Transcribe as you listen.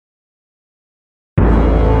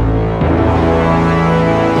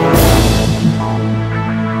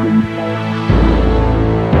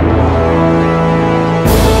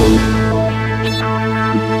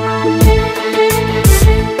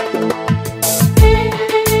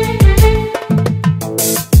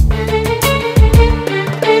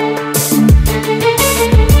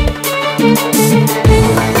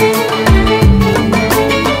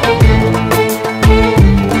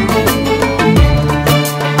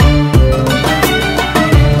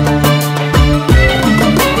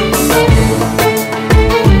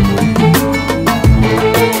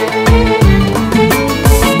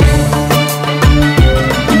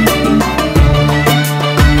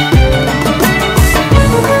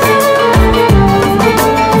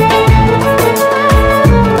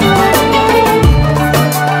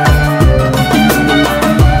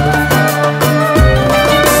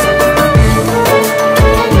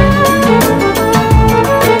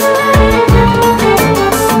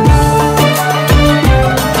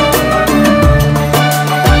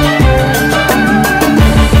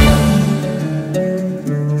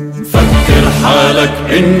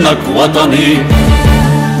إنك وطني،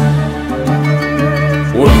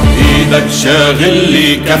 وبإيدك شاغل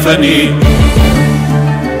لي كفني.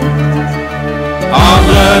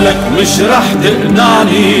 أعمالك مش رح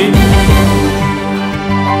تقنعني،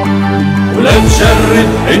 ولا تجرب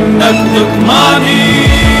إنك تطمعني.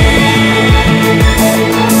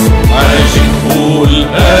 عاجي تقول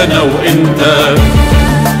أنا وإنت،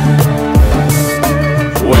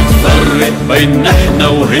 وتفرق بين نحنا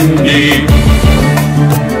وهني.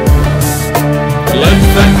 لا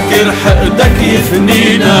تفكر حقدك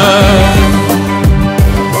يفنينا،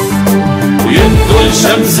 ويبطل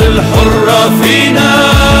شمس الحرة فينا.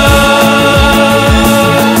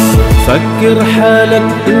 فكر حالك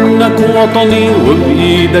إنك وطني،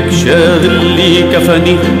 وبإيدك شاغل لي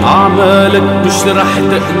كفني. أعمالك مش رح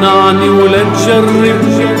تقنعني ولا تجرب.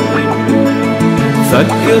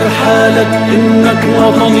 فكر حالك إنك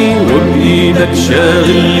وطني، وبإيدك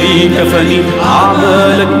شاغل لي كفني.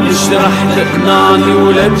 أعمالك مش رح تقنعني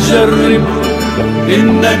ولا تجرب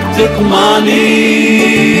إنك تقمعني.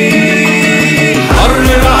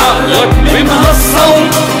 حرر عقلك من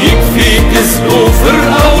هالصوت، يكفي كذب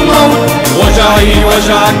وفرقة وموت. وجعي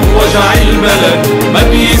وجعك وجع البلد، ما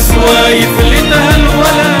بيسوى يفلت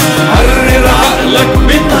هالولد. حرر عقلك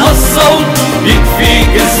من هالصوت، يكفي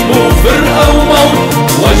كذب وفرقة وموت.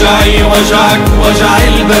 وجعي وجعك وجع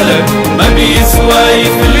البلد، ما بيسوى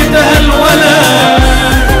يفلت هالولد.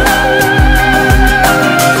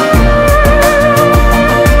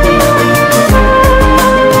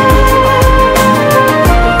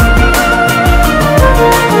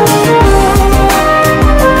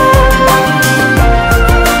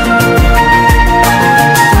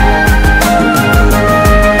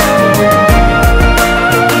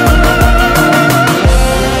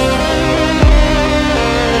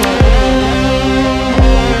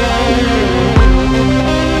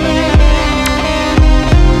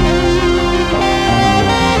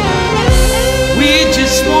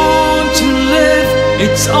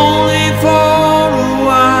 It's only for a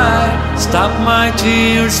while. Stop my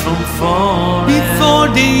tears from falling before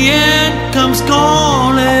the end comes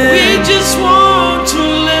calling. We just want to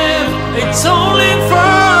live. It's only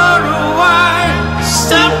for a while.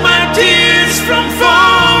 Stop my tears from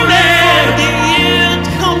falling. The end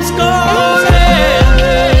comes calling.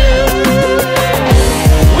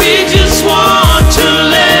 We just want to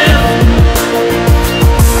live.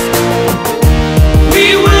 We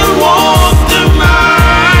will walk the mile.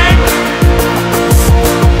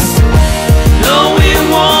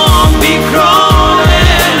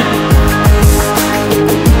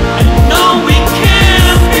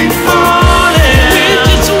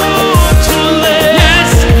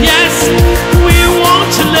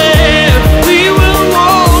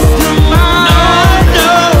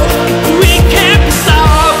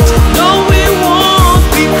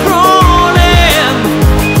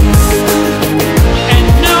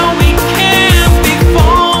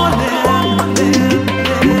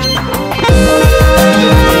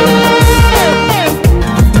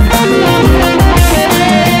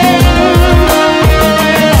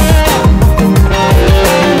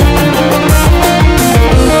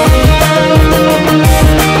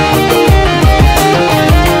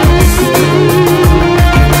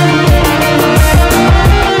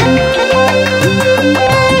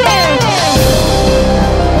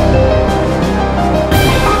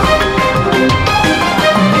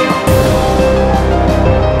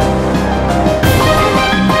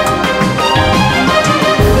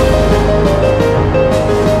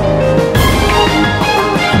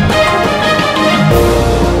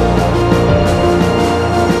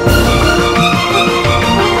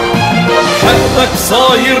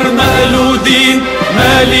 صاير مقلودين،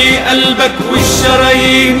 مالي قلبك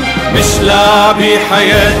والشرايين. مش لاعبي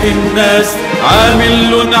حياة الناس،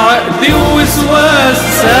 عامل لن عقد ووسواس.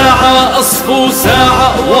 ساعة قصف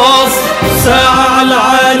وساعة قواص، ساعة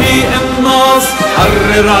عالعالي الناس.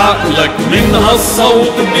 حرر عقلك من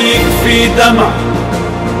هالصوت، بيكفي دمع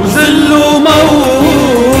وذل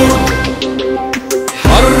وموت.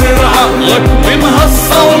 حرر عقلك من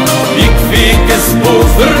هالصوت، يكفي كذب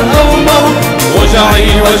وفرقة وموت. وجعي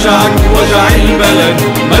وجعك وجع البلد،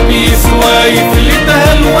 ما بيسوى يفلت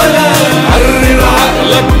هالولد. حرر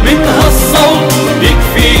عقلك من هالصوت،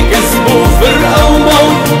 يكفي كذب وفرقة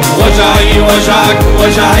وموت. وجعي وجعك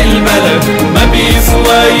وجع البلد، ما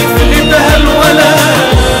بيسوى يفلت هالولد.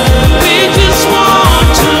 We just want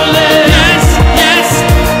to live. Yes, yes,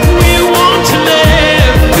 we want to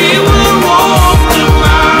live. We will walk the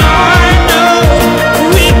mile. No,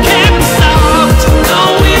 we can't be stopped. No,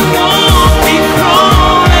 we won't be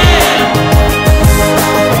crawling.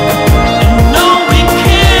 No, we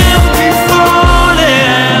can't be falling.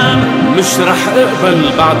 مش رح اقبل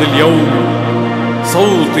بعد اليوم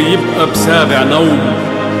صوتي يبقى بسابع نوم.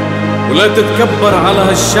 ولا تتكبر على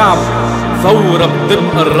هالشعب، ثورة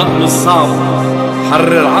بتبقى الرقم الصعب.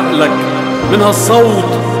 حرر عقلك من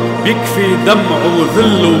هالصوت، بيكفي دمع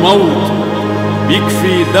وذل وموت.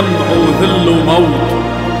 بيكفي دمع وذل وموت،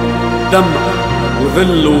 دمع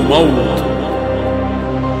وذل وموت.